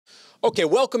Okay,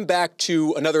 welcome back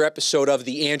to another episode of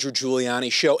the Andrew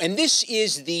Giuliani Show. And this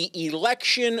is the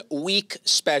election week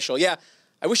special. Yeah,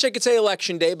 I wish I could say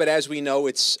election day, but as we know,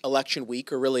 it's election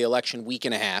week, or really election week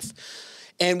and a half.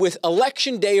 And with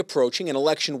election day approaching and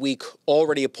election week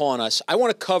already upon us, I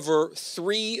want to cover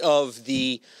three of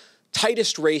the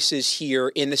tightest races here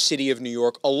in the city of New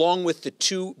York, along with the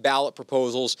two ballot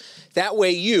proposals. That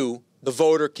way you, the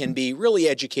voter, can be really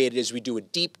educated as we do a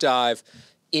deep dive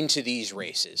into these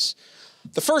races.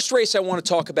 The first race I want to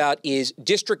talk about is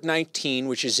District 19,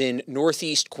 which is in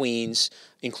Northeast Queens,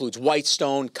 includes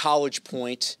Whitestone, College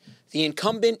Point. The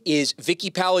incumbent is Vicky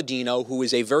Palladino, who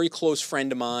is a very close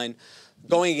friend of mine,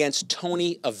 going against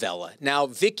Tony Avella. Now,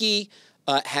 Vicky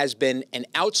has been an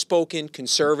outspoken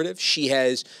conservative. She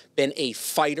has been a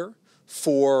fighter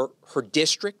for her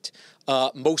district.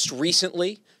 Most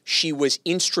recently, she was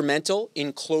instrumental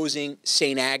in closing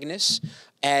St. Agnes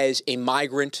as a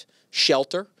migrant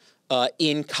shelter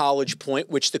in College Point,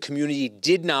 which the community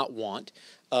did not want.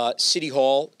 City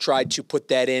Hall tried to put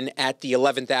that in at the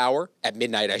 11th hour, at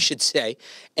midnight, I should say,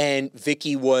 and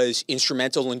Vicky was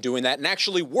instrumental in doing that and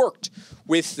actually worked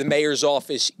with the mayor's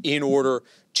office in order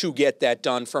to get that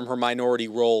done from her minority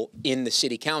role in the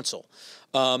city council.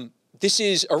 This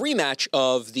is a rematch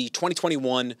of the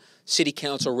 2021 city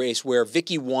council race where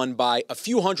Vicky won by a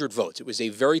few hundred votes. It was a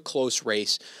very close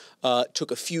race.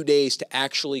 Took a few days to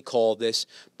actually call this,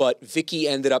 but Vicky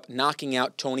ended up knocking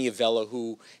out Tony Avella,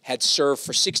 who had served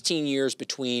for 16 years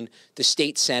between the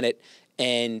state Senate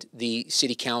and the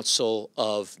City Council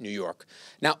of New York.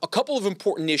 Now, a couple of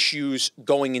important issues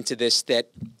going into this that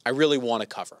I really want to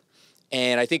cover.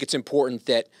 And I think it's important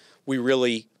that we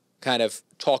really kind of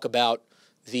talk about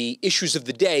the issues of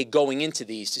the day going into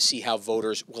these to see how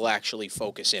voters will actually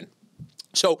focus in.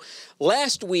 So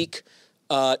last week,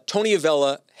 Tony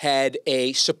Avella had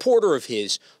a supporter of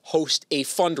his host a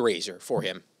fundraiser for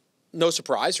him. No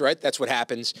surprise, right? That's what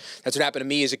happens. That's what happened to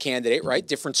me as a candidate, right?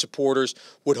 Different supporters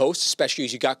would host, especially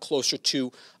as you got closer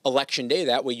to Election Day.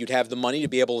 That way you'd have the money to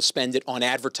be able to spend it on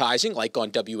advertising, like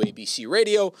on WABC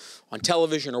radio, on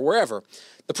television, or wherever.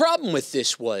 The problem with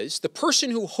this was the person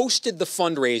who hosted the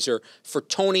fundraiser for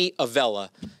Tony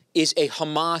Avella is a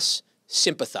Hamas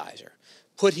sympathizer.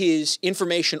 Put his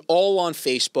information all on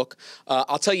Facebook.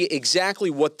 I'll tell you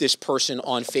exactly what this person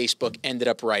on Facebook ended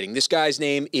up writing. This guy's last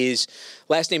name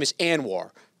is Anwar,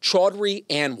 Chaudhry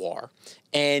Anwar.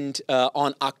 And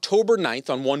on October 9th,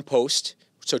 on one post,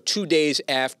 so 2 days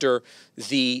after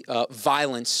the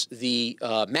violence, the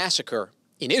massacre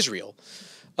in Israel,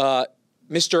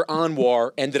 Mr.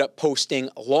 Anwar ended up posting,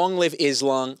 "Long live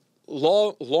Islam,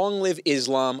 long live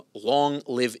Islam, long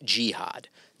live jihad."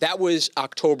 That was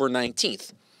October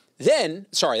 19th.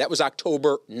 That was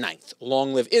October 9th.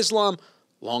 Long live Islam,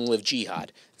 long live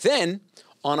jihad. Then,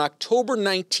 on October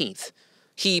 19th,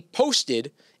 he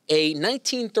posted a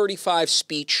 1935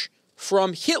 speech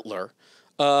from Hitler,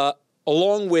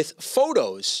 along with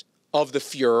photos of the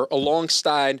Fuhrer,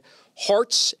 alongside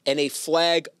hearts and a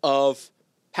flag of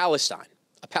Palestine,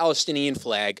 a Palestinian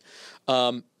flag.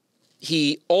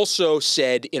 He also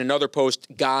said in another post,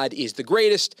 "God is the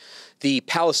greatest," the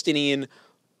Palestinian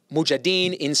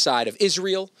Mujahideen inside of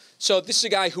Israel. So this is a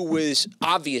guy who was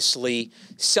obviously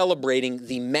celebrating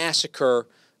the massacre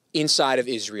inside of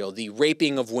Israel, the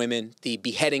raping of women, the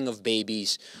beheading of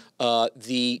babies,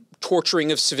 the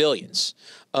torturing of civilians,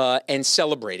 and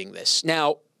celebrating this.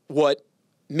 Now, what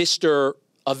Mr.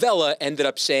 Avella ended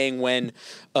up saying when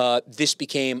this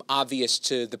became obvious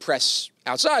to the press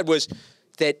outside was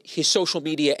that his social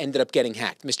media ended up getting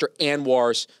hacked. Mr.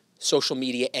 Anwar's social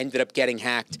media ended up getting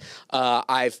hacked.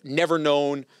 I've never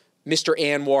known Mr.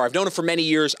 Anwar. I've known him for many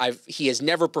years. He has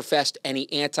never professed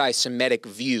any anti-Semitic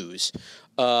views.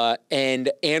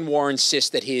 And Anwar insists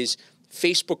that his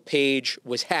Facebook page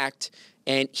was hacked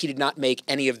and he did not make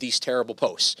any of these terrible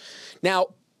posts.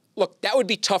 Now, look, that would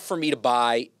be tough for me to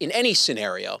buy in any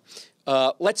scenario.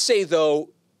 Let's say, though,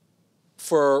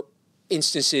 for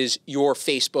instances, your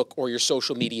Facebook or your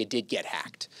social media did get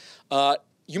hacked.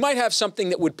 You might have something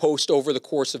that would post over the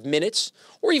course of minutes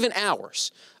or even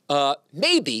hours.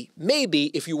 Maybe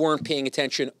if you weren't paying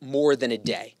attention, more than a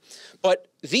day. But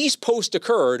these posts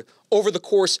occurred over the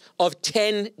course of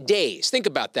 10 days. Think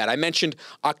about that. I mentioned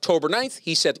October 9th.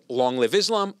 He said, "Long live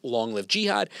Islam, long live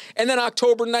jihad." And then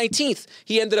October 19th,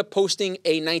 he ended up posting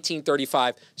a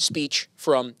 1935 speech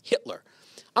from Hitler.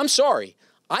 I'm sorry.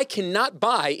 I cannot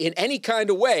buy in any kind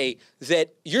of way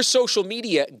that your social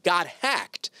media got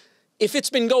hacked if it's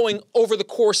been going over the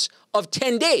course of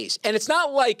 10 days. And it's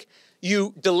not like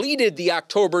you deleted the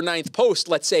October 9th post,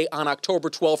 let's say on October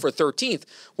 12th or 13th,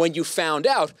 when you found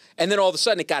out, and then all of a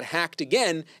sudden it got hacked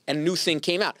again and a new thing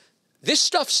came out. This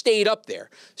stuff stayed up there.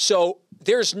 So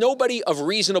there's nobody of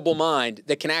reasonable mind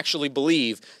that can actually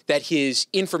believe that his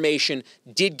information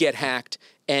did get hacked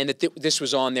and that this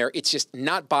was on there. It's just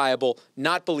not viable,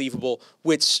 not believable,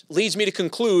 which leads me to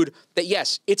conclude that,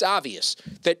 yes, it's obvious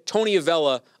that Tony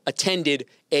Avella attended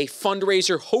a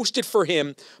fundraiser hosted for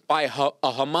him by a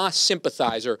Hamas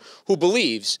sympathizer who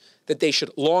believes that they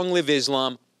should long live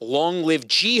Islam, long live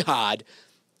jihad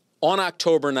on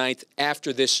October 9th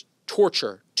after this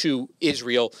torture to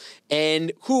Israel,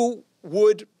 and who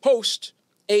would post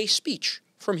a speech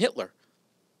from Hitler.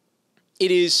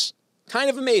 It is kind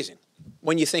of amazing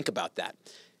when you think about that.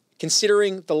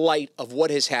 Considering the light of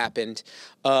what has happened,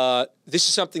 this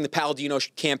is something the Palladino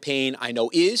campaign, I know,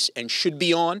 is and should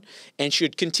be on and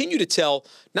should continue to tell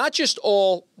not just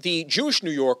all the Jewish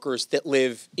New Yorkers that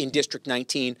live in District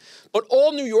 19, but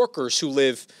all New Yorkers who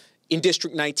live in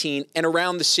District 19 and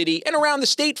around the city and around the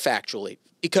state, factually.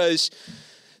 Because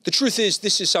the truth is,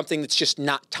 this is something that's just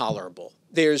not tolerable.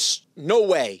 There's no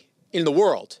way in the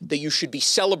world that you should be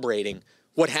celebrating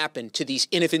what happened to these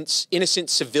innocent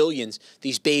civilians,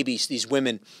 these babies, these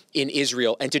women in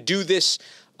Israel. And to do this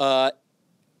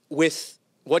with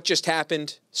what just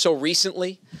happened so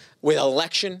recently, with an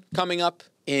election coming up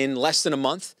in less than a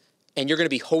month, and you're going to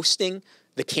be hosting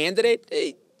the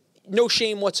candidate, no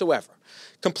shame whatsoever.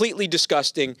 Completely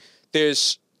disgusting.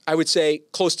 There's, I would say,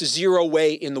 close to zero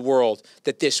way in the world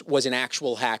that this was an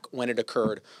actual hack when it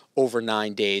occurred over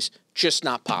 9 days. Just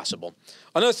not possible.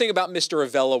 Another thing about Mr.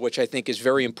 Avella, which I think is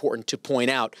very important to point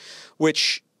out,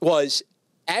 which was,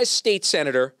 as state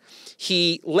senator,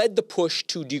 he led the push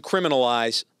to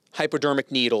decriminalize hypodermic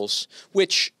needles,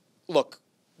 which, look,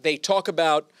 they talk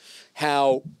about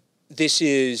how this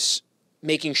is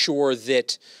making sure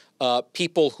that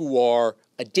people who are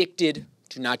addicted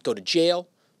do not go to jail.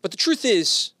 But the truth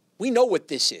is, we know what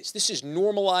this is. This is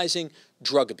normalizing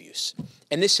drug abuse.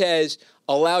 And this has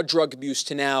allowed drug abuse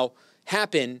to now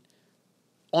happen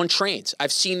on trains.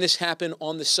 I've seen this happen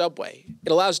on the subway.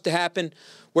 It allows it to happen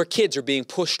where kids are being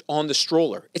pushed on the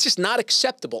stroller. It's just not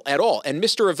acceptable at all. And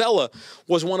Mr. Avella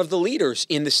was one of the leaders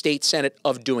in the state Senate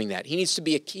of doing that. He needs to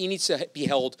be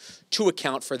held to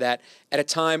account for that at a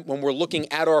time when we're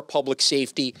looking at our public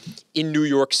safety in New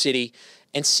York City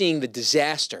and seeing the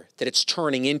disaster that it's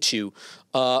turning into.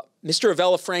 Mr.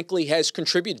 Avella, frankly, has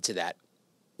contributed to that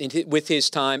with his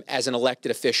time as an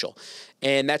elected official.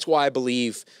 And that's why I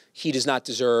believe he does not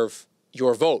deserve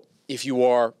your vote if you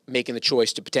are making the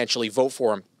choice to potentially vote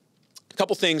for him. A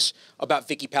couple things about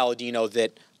Vicky Palladino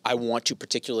that I want to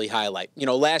particularly highlight. You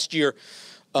know, last year,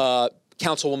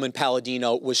 Councilwoman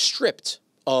Palladino was stripped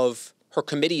of her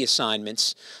committee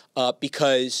assignments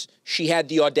because she had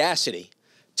the audacity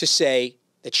to say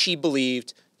that she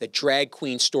believed that Drag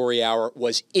Queen Story Hour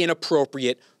was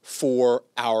inappropriate for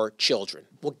our children.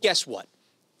 Well, guess what?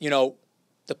 You know,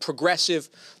 the progressive,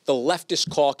 the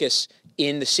leftist caucus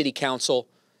in the city council,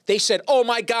 they said, oh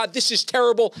my God, this is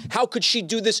terrible. How could she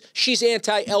do this? She's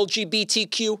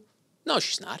anti-LGBTQ. No,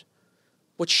 she's not.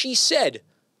 What she said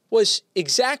was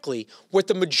exactly what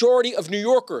the majority of New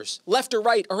Yorkers, left or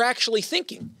right, are actually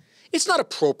thinking. It's not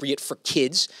appropriate for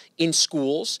kids in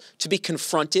schools to be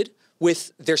confronted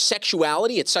with their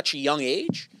sexuality at such a young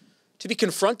age, to be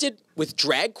confronted with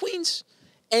drag queens.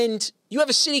 And you have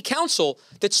a city council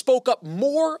that spoke up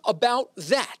more about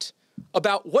that,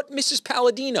 about what Mrs.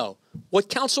 Palladino, what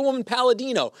Councilwoman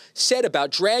Palladino said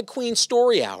about Drag Queen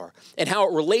Story Hour and how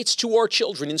it relates to our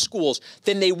children in schools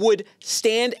than they would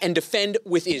stand and defend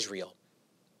with Israel.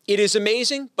 It is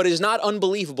amazing, but it is not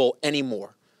unbelievable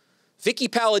anymore. Vicky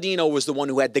Palladino was the one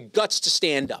who had the guts to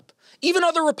stand up. Even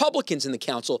other Republicans in the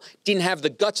council didn't have the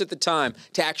guts at the time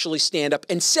to actually stand up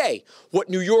and say what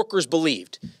New Yorkers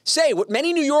believed. Say what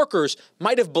many New Yorkers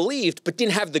might have believed but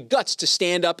didn't have the guts to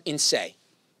stand up and say.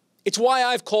 It's why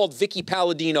I've called Vicky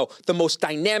Palladino the most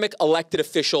dynamic elected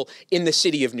official in the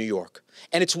city of New York.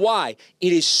 And it's why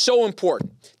it is so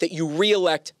important that you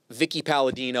re-elect Vicky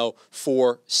Palladino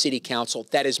for city council.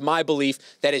 That is my belief.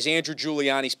 That is Andrew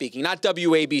Giuliani speaking, not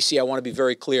WABC. I want to be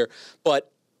very clear.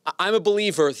 But I'm a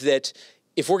believer that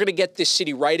if we're going to get this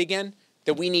city right again,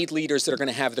 that we need leaders that are going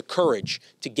to have the courage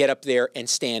to get up there and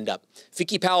stand up.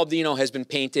 Vicky Palladino has been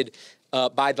painted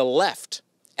by the left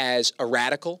as a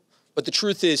radical. But the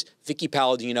truth is, Vicky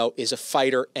Palladino is a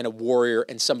fighter and a warrior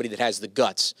and somebody that has the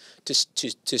guts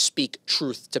to speak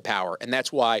truth to power. And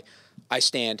that's why I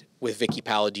stand with Vicky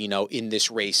Palladino in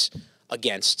this race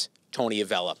against Tony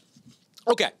Avella.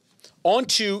 Okay, on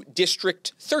to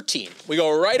District 13. We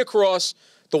go right across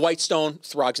the Whitestone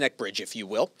Throgs Neck Bridge, if you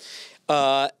will,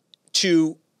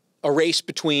 to a race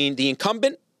between the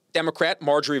incumbent, Democrat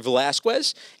Marjorie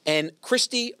Velasquez and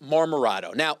Christy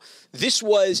Marmorato. Now, this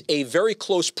was a very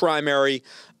close primary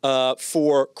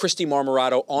for Christy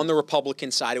Marmorato on the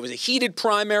Republican side. It was a heated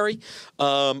primary.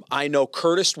 I know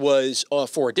Curtis was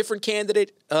for a different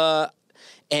candidate.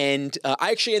 And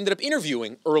I actually ended up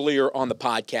interviewing earlier on the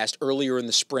podcast, earlier in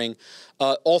the spring,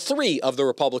 all three of the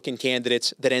Republican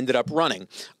candidates that ended up running.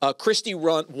 Christy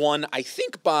won, I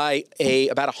think, by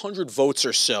about 100 votes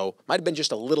or so. Might have been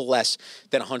just a little less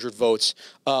than 100 votes.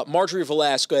 Marjorie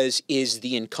Velasquez is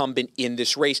the incumbent in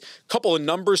this race. A couple of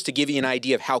numbers to give you an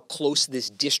idea of how close this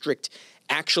district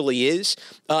actually is.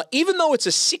 Even though it's a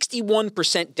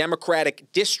 61% Democratic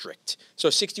district, so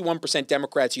 61%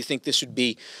 Democrats, you think this would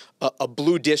be a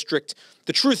blue district.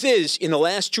 The truth is, in the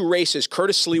last two races,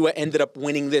 Curtis Sliwa ended up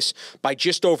winning this by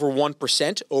just over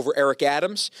 1% over Eric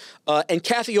Adams. And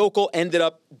Kathy Hochul ended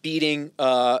up beating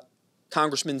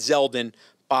Congressman Zeldin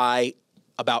by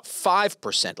about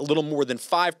 5%, a little more than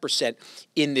 5%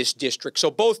 in this district.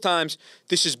 So both times,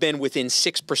 this has been within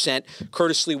 6%.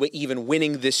 Curtis Sliwa even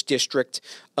winning this district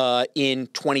in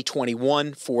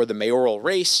 2021 for the mayoral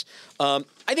race. I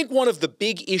think one of the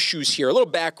big issues here, a little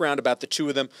background about the two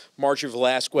of them, Marjorie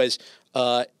Velasquez,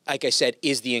 like I said,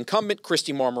 is the incumbent,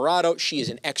 Christy Marmorato. She is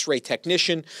an X-ray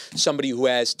technician, somebody who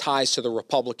has ties to the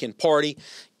Republican Party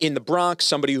in the Bronx,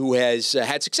 somebody who has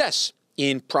had success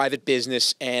in private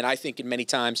business, and I think in many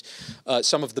times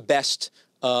some of the best,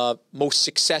 most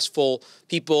successful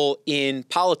people in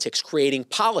politics creating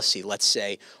policy, let's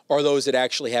say, are those that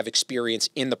actually have experience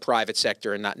in the private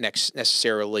sector and not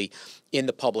necessarily in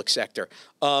the public sector.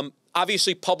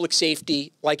 Obviously, public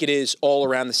safety, like it is all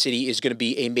around the city, is going to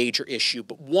be a major issue.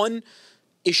 But one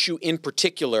issue in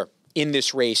particular in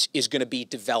this race is going to be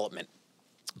development.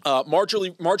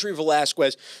 Marjorie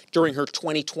Velasquez, during her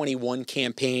 2021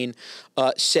 campaign,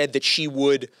 said that she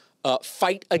would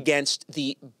fight against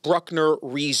the Bruckner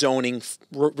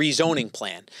rezoning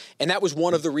plan. And that was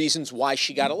one of the reasons why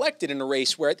she got elected in a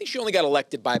race where I think she only got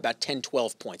elected by about 10,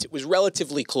 12 points. It was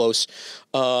relatively close.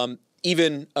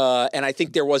 And I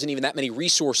think there wasn't even that many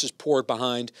resources poured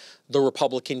behind the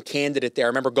Republican candidate there. I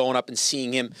remember going up and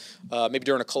seeing him maybe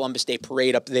during a Columbus Day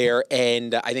parade up there,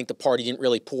 and I think the party didn't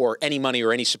really pour any money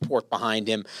or any support behind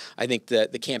him. I think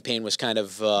the campaign was kind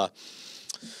of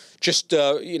just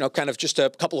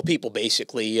a couple of people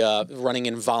basically running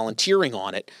and volunteering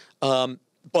on it.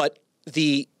 But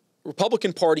the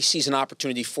Republican Party sees an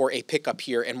opportunity for a pickup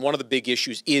here, and one of the big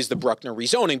issues is the Bruckner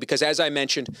rezoning, because as I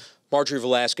mentioned, Marjorie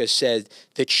Velasquez said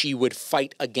that she would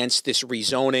fight against this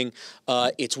rezoning.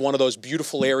 It's one of those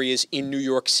beautiful areas in New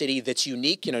York City that's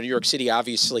unique. You know, New York City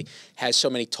obviously has so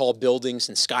many tall buildings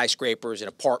and skyscrapers and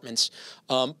apartments,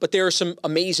 but there are some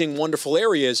amazing, wonderful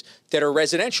areas that are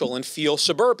residential and feel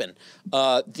suburban.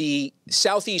 The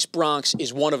Southeast Bronx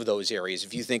is one of those areas.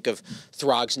 If you think of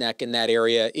Throgs Neck in that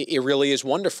area, it really is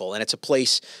wonderful, and it's a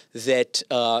place that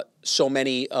so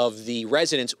many of the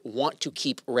residents want to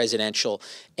keep residential,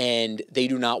 and they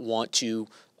do not want to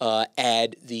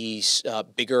add these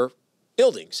bigger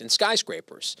buildings and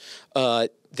skyscrapers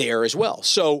there as well.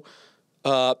 So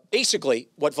basically,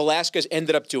 what Velasquez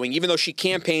ended up doing, even though she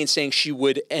campaigned saying she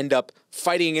would end up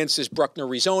fighting against this Bruckner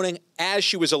rezoning, as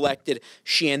she was elected,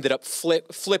 she ended up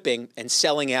flipping and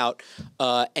selling out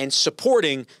and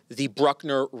supporting the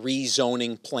Bruckner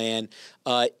rezoning plan.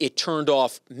 It turned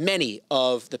off many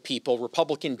of the people,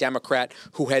 Republican, Democrat,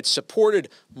 who had supported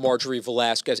Marjorie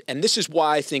Velasquez. And this is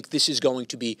why I think this is going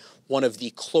to be one of the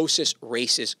closest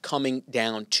races coming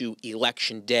down to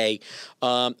Election Day.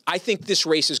 I think this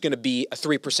race is going to be a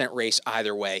 3% race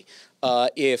either way.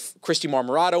 If Christy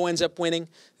Marmorato ends up winning,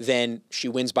 then she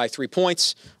wins by 3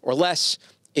 points or less.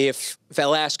 If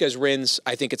Velasquez wins,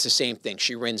 I think it's the same thing.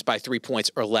 She wins by 3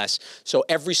 points or less. So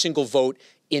every single vote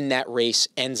in that race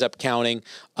ends up counting.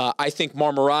 I think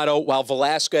Marmorato, while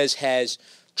Velasquez has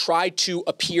tried to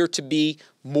appear to be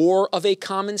more of a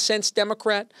common sense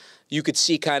Democrat, you could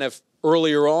see kind of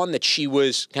earlier on that she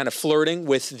was kind of flirting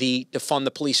with the defund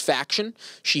the police faction.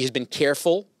 She has been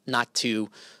careful not to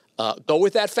go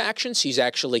with that faction. She's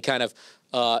actually kind of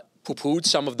poo-pooed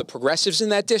some of the progressives in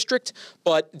that district.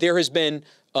 But there has been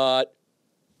a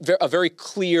very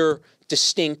clear,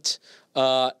 distinct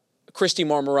Christy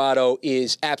Marmorato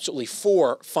is absolutely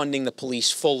for funding the police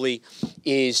fully,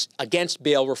 is against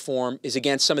bail reform, is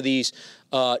against some of these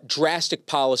drastic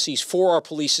policies for our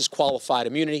police's qualified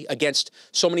immunity, against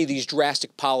so many of these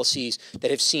drastic policies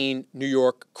that have seen New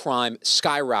York crime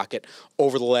skyrocket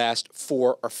over the last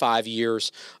 4 or 5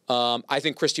 years. I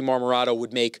think Christy Marmorato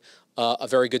would make a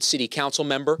very good city council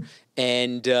member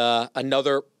and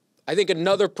another I think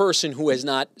another person who has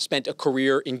not spent a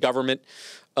career in government,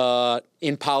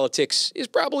 in politics, is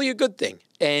probably a good thing.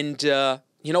 And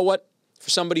you know what? For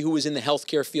somebody who was in the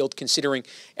healthcare field, considering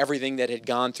everything that had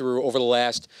gone through over the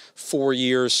last 4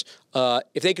 years,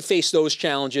 if they could face those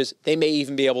challenges, they may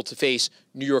even be able to face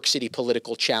New York City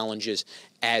political challenges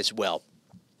as well.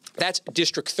 That's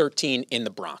District 13 in the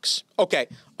Bronx. Okay,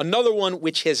 another one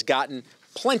which has gotten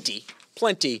plenty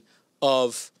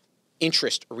of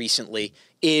interest recently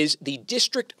is the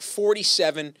District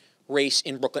 47 race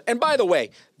in Brooklyn. And by the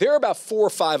way, there are about 4 or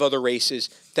 5 other races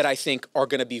that I think are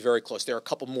going to be very close. There are a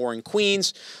couple more in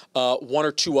Queens, 1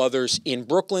 or 2 others in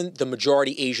Brooklyn, the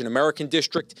majority Asian American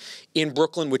district in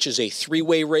Brooklyn, which is a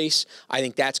 3-way race. I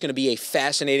think that's going to be a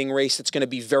fascinating race that's going to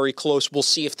be very close. We'll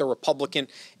see if the Republican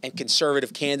and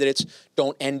conservative candidates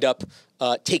don't end up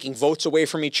taking votes away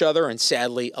from each other and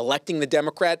sadly electing the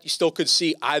Democrat. You still could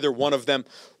see either one of them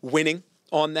winning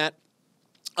on that.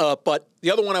 But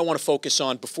the other one I want to focus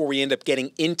on before we end up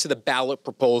getting into the ballot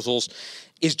proposals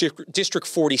is District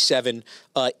 47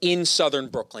 in southern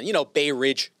Brooklyn. You know, Bay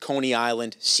Ridge, Coney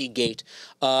Island, Seagate.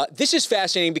 This is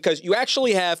fascinating because you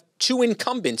actually have 2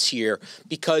 incumbents here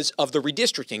because of the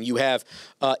redistricting. You have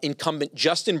incumbent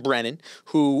Justin Brennan,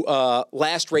 who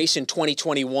last race in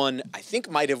 2021, I think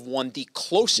might have won the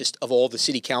closest of all the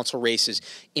city council races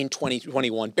in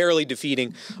 2021, barely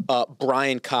defeating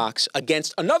Brian Cox,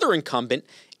 against another incumbent,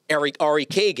 Ari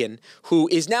Kagan, who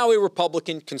is now a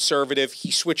Republican conservative.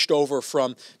 He switched over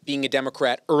from being a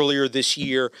Democrat earlier this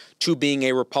year to being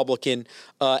a Republican.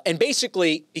 And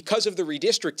basically, because of the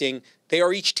redistricting, they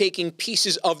are each taking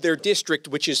pieces of their district,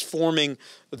 which is forming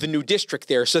the new district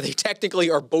there. So they technically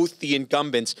are both the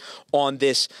incumbents on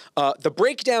this. The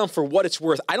breakdown, for what it's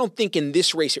worth, I don't think in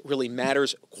this race it really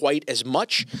matters quite as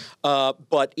much,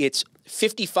 but it's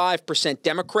 55%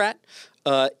 Democrat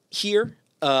here.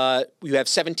 You have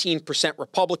 17%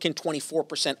 Republican,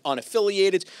 24%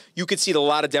 unaffiliated. You could see that a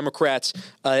lot of Democrats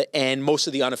and most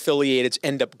of the unaffiliateds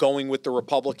end up going with the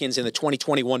Republicans in the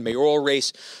 2021 mayoral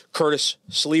race. Curtis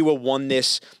Sliwa won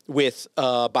this with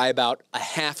by about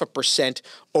 0.5%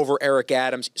 over Eric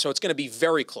Adams. So it's going to be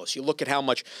very close. You look at how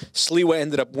much Sliwa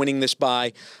ended up winning this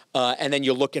by, and then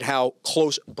you look at how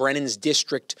close Brennan's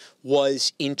district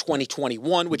was in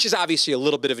 2021, which is obviously a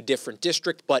little bit of a different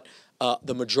district, but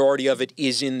the majority of it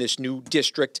is in this new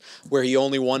district where he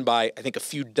only won by, I think, a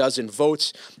few dozen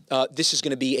votes. This is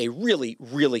going to be a really,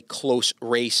 really close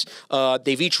race.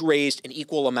 They've each raised an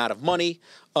equal amount of money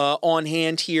on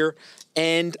hand here.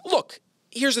 And look,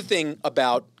 here's the thing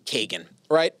about Kagan,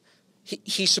 right?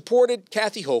 He supported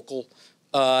Kathy Hochul.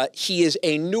 He is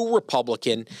a new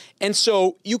Republican. And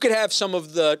so you could have some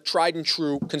of the tried and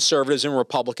true conservatives and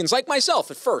Republicans, like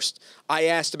myself at first. I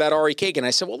asked about Ari Kagan.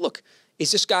 I said, well, look,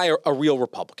 is this guy a real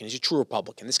Republican? Is he a true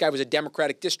Republican? This guy was a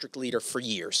Democratic district leader for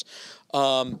years.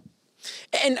 And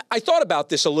I thought about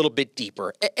this a little bit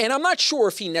deeper, and I'm not sure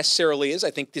if he necessarily is.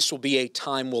 I think this will be a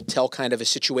time will tell kind of a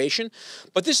situation.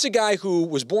 But this is a guy who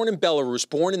was born in Belarus,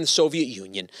 born in the Soviet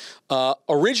Union,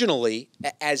 originally,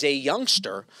 as a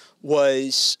youngster,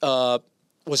 was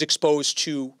exposed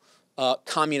to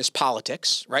communist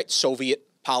politics, right? Soviet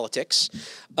politics.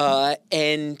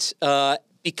 And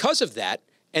because of that,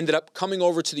 ended up coming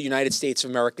over to the United States of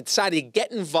America, decided to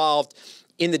get involved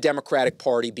in the Democratic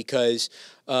Party because,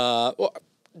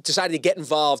 decided to get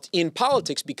involved in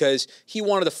politics because he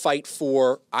wanted to fight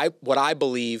for what I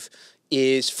believe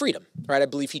is freedom, right? I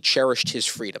believe he cherished his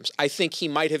freedoms. I think he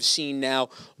might have seen now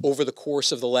over the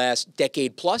course of the last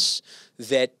decade plus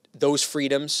that those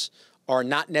freedoms are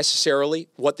not necessarily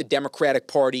what the Democratic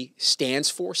Party stands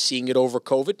for, seeing it over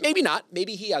COVID. Maybe not.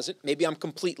 Maybe he hasn't. Maybe I'm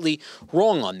completely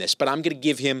wrong on this, but I'm going to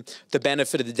give him the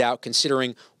benefit of the doubt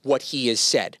considering what he has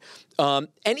said. And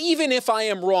even if I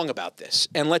am wrong about this,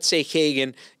 and let's say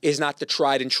Kagan is not the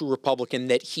tried and true Republican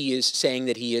that he is saying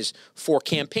that he is for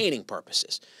campaigning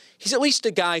purposes, he's at least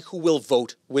a guy who will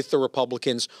vote with the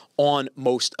Republicans on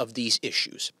most of these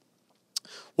issues.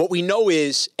 What we know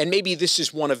is, and maybe this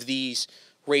is one of these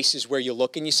races where you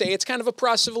look and you say it's kind of a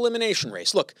process of elimination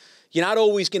race. Look, you're not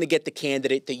always going to get the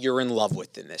candidate that you're in love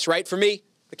with in this, right? For me,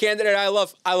 the candidate I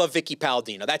love Vicky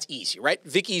Palladino. That's easy, right?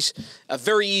 Vicky's a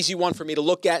very easy one for me to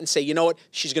look at and say, you know what?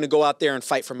 She's going to go out there and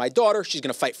fight for my daughter. She's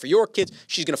going to fight for your kids.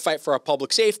 She's going to fight for our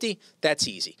public safety. That's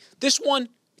easy. This one,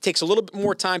 it takes a little bit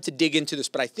more time to dig into this,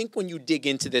 but I think when you dig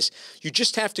into this, you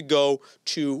just have to go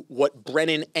to what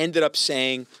Brennan ended up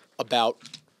saying about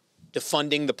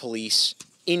defunding the police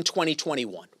in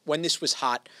 2021, when this was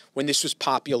hot, when this was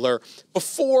popular,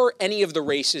 before any of the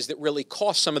races that really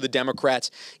cost some of the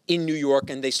Democrats in New York,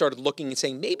 and they started looking and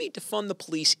saying maybe defund the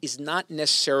police is not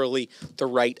necessarily the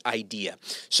right idea.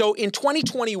 So in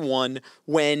 2021,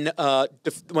 when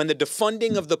the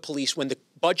defunding of the police, when the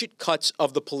budget cuts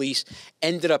of the police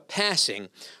ended up passing,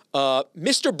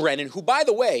 Mr. Brennan, who, by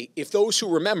the way, if those who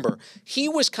remember, he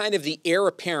was kind of the heir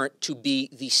apparent to be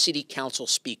the city council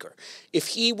speaker. If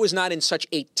he was not in such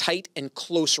a tight and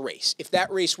close race, if that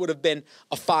race would have been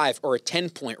a 5 or a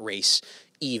 10-point race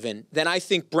even, then I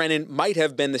think Brennan might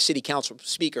have been the city council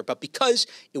speaker. But because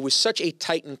it was such a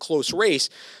tight and close race,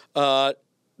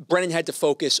 Brennan had to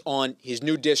focus on his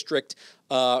new district.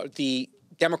 The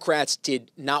Democrats did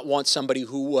not want somebody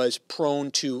who was prone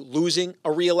to losing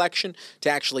a re-election to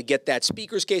actually get that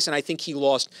speaker's case, and I think he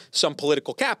lost some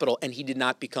political capital, and he did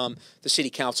not become the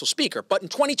city council speaker. But in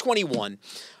 2021,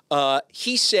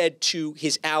 he said to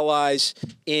his allies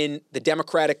in the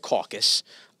Democratic caucus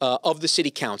of the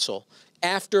city council,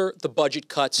 after the budget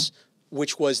cuts,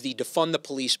 which was the defund the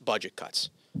police budget cuts,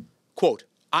 quote,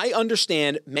 "I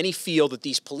understand many feel that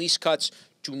these police cuts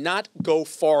do not go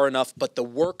far enough, but the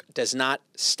work does not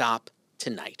stop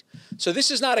tonight." So this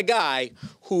is not a guy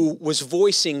who was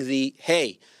voicing the,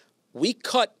 hey, we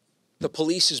cut the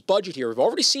police's budget here. We've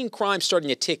already seen crime starting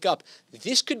to tick up.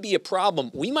 This could be a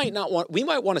problem. We might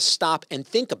want to stop and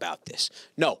think about this.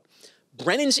 No,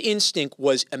 Brennan's instinct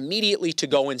was immediately to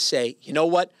go and say, you know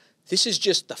what? This is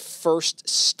just the first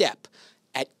step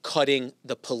at cutting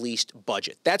the police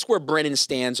budget. That's where Brennan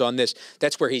stands on this.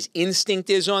 That's where his instinct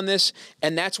is on this.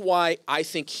 And that's why I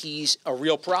think he's a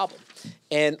real problem.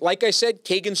 And like I said,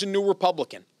 Kagan's a new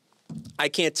Republican. I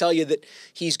can't tell you that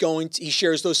he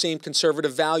shares those same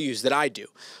conservative values that I do.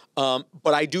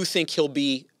 But I do think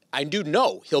I do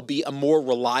know he'll be a more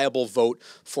reliable vote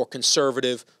for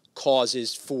conservative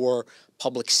causes, for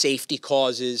public safety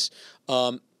causes,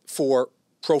 for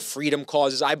pro-freedom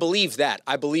causes. I believe that.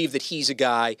 I believe that he's a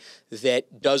guy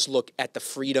that does look at the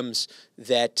freedoms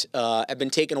that have been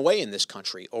taken away in this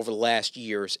country over the last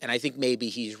years. And I think maybe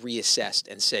he's reassessed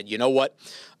and said, you know what,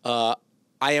 I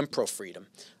am pro-freedom.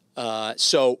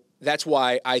 So that's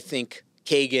why I think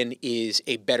Kagan is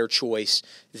a better choice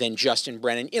than Justin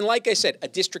Brennan in, like I said, a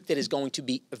district that is going to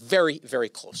be very, very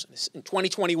close. In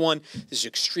 2021, this is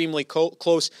extremely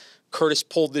close. Curtis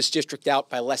pulled this district out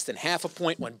by less than half a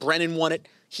point. When Brennan won it,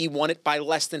 he won it by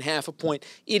less than half a point.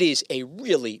 It is a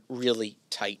really, really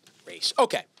tight race.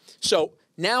 Okay, so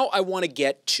now I want to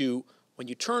get to when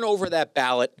you turn over that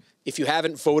ballot, if you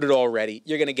haven't voted already,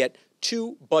 you're going to get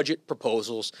 2 budget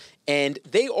proposals, and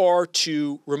they are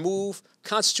to remove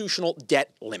constitutional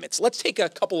debt limits. Let's take a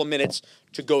couple of minutes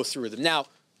to go through them. Now,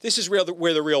 this is where the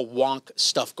real wonk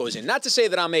stuff goes in. Not to say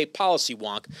that I'm a policy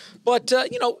wonk, but,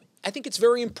 you know, I think it's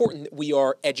very important that we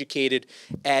are educated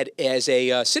as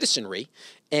a citizenry.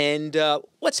 And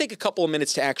let's take a couple of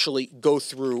minutes to actually go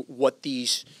through what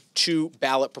these 2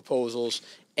 ballot proposals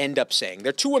end up saying. There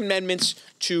are 2 amendments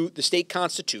to the state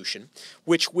constitution,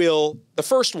 which will, the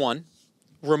first one,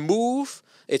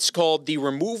 it's called the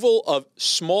removal of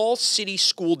small city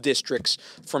school districts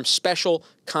from special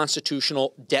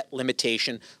constitutional debt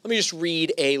limitation. Let me just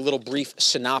read a little brief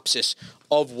synopsis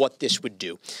of what this would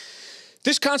do.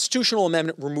 This constitutional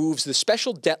amendment removes the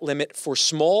special debt limit for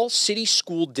small city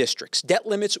school districts. Debt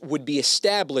limits would be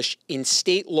established in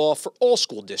state law for all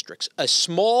school districts. A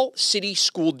small city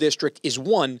school district is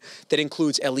one that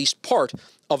includes at least part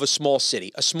of a small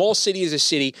city. A small city is a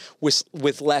city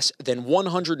with less than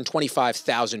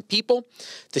 125,000 people.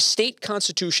 The state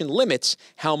constitution limits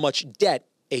how much debt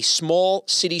a small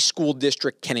city school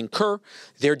district can incur.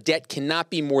 Their debt cannot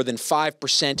be more than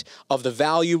 5% of the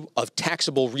value of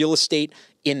taxable real estate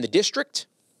in the district.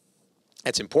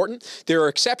 That's important. There are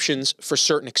exceptions for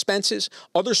certain expenses.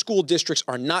 Other school districts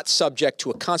are not subject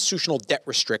to a constitutional debt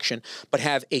restriction, but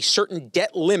have a certain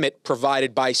debt limit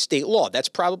provided by state law. That's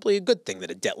probably a good thing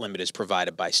that a debt limit is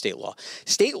provided by state law.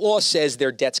 State law says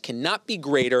their debts cannot be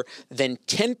greater than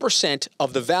 10%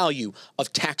 of the value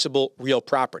of taxable real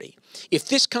property. If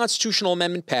this constitutional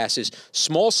amendment passes,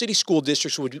 small city school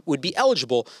districts would be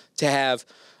eligible to have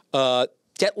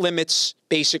debt limits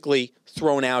basically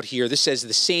thrown out here. This says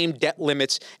the same debt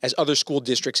limits as other school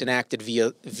districts enacted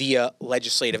via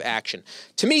legislative action.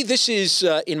 To me, this is,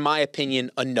 in my opinion,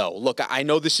 a no. Look, I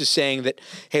know this is saying that,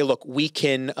 hey, look, we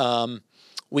can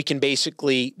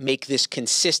basically make this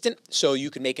consistent. So you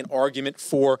can make an argument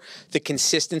for the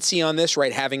consistency on this,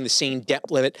 right? Having the same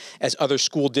debt limit as other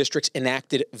school districts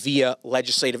enacted via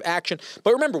legislative action.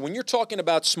 But remember, when you're talking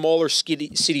about smaller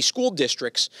city school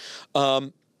districts,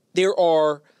 there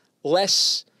are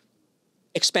less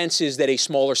expenses that a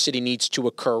smaller city needs to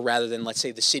occur rather than, let's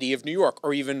say, the city of New York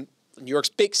or even New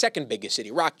York's second biggest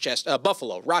city,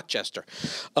 Buffalo, Rochester,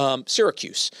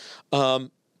 Syracuse.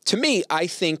 To me, I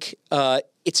think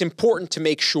it's important to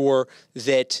make sure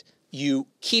that you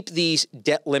keep these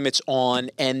debt limits on,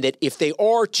 and that if they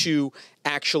are to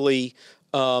actually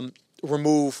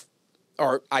remove,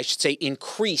 or I should say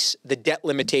increase the debt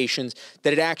limitations,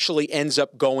 that it actually ends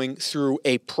up going through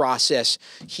a process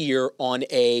here on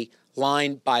a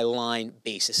line-by-line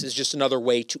basis. It's just another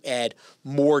way to add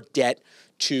more debt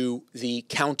to the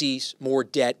counties, more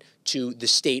debt to the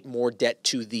state, more debt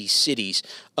to the cities.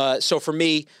 So for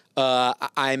me,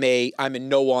 I'm a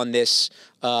no on this.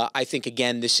 I think,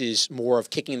 again, this is more of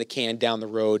kicking the can down the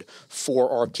road for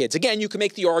our kids. Again, you can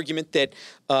make the argument that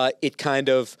it kind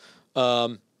of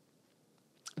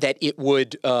that it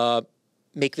would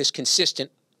make this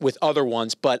consistent with other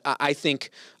ones, but I think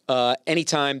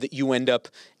anytime that you end up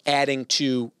adding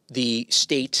to the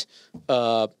state,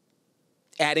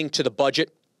 adding to the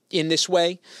budget in this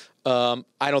way,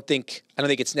 I don't think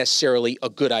it's necessarily a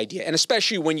good idea, and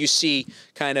especially when you see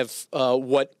kind of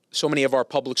what so many of our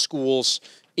public schools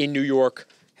in New York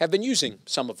have been using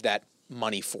some of that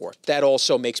money for. That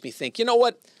also makes me think, you know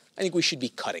what? I think we should be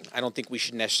cutting. I don't think we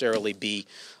should necessarily be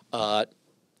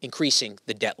increasing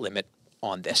the debt limit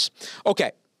on this.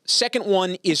 Okay, second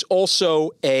one is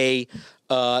also a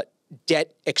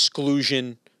debt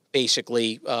exclusion,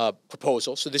 basically,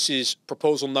 proposal. So this is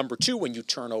proposal number 2. When you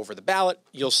turn over the ballot,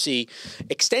 you'll see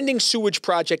extending sewage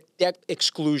project debt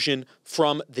exclusion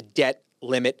from the debt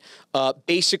limit.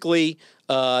 Basically,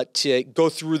 to go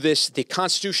through this, the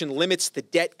Constitution limits the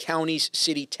debt counties,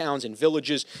 city, towns, and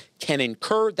villages can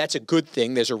incur. That's a good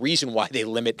thing. There's a reason why they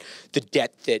limit the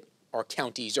debt that our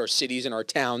counties, our cities, and our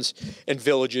towns and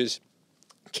villages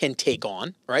can take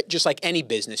on, right? Just like any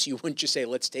business, you wouldn't just say,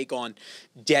 let's take on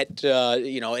debt,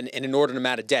 an inordinate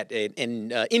amount of debt,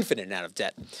 an infinite amount of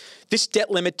debt. This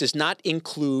debt limit does not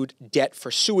include debt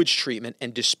for sewage treatment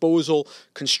and disposal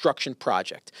construction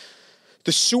project.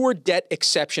 The sewer debt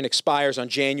exception expires on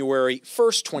January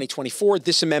 1st, 2024.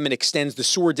 This amendment extends the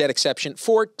sewer debt exception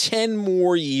for 10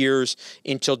 more years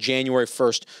until January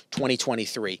 1st,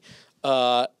 2023.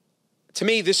 To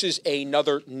me, this is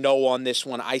another no on this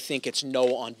one. I think it's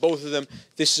no on both of them.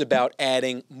 This is about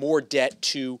adding more debt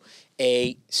to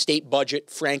a state budget,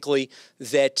 frankly,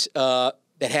 that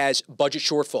has budget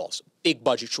shortfalls, big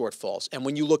budget shortfalls. And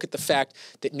when you look at the fact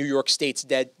that New York State's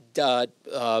debt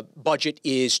budget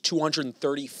is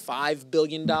 $235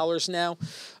 billion now,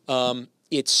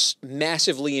 it's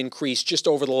massively increased just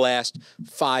over the last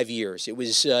 5 years. It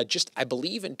was I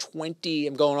believe in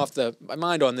I'm going off my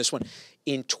mind on this one,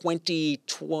 in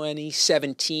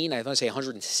 2017, I want to say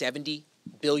 $170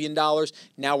 billion.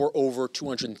 Now we're over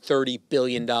 $230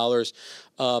 billion.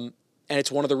 And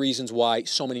it's one of the reasons why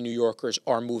so many New Yorkers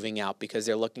are moving out, because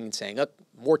they're looking and saying, oh,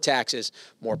 more taxes,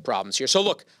 more problems here. So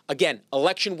look, again,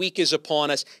 election week is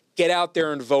upon us. Get out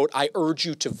there and vote. I urge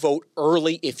you to vote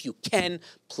early if you can.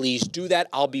 Please do that.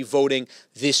 I'll be voting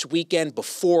this weekend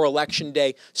before Election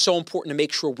Day. So important to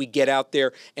make sure we get out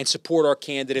there and support our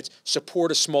candidates,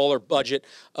 support a smaller budget.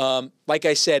 Like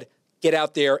I said, get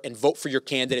out there and vote for your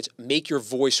candidates. Make your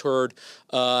voice heard.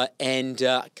 And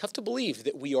I have to believe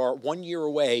that we are 1 year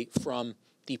away from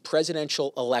the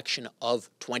presidential election of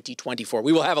 2024.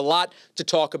 We will have a lot to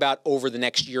talk about over the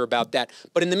next year about that.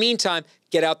 But in the meantime,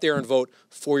 get out there and vote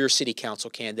for your city council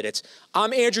candidates.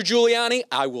 I'm Andrew Giuliani.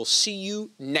 I will see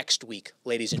you next week,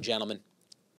 ladies and gentlemen.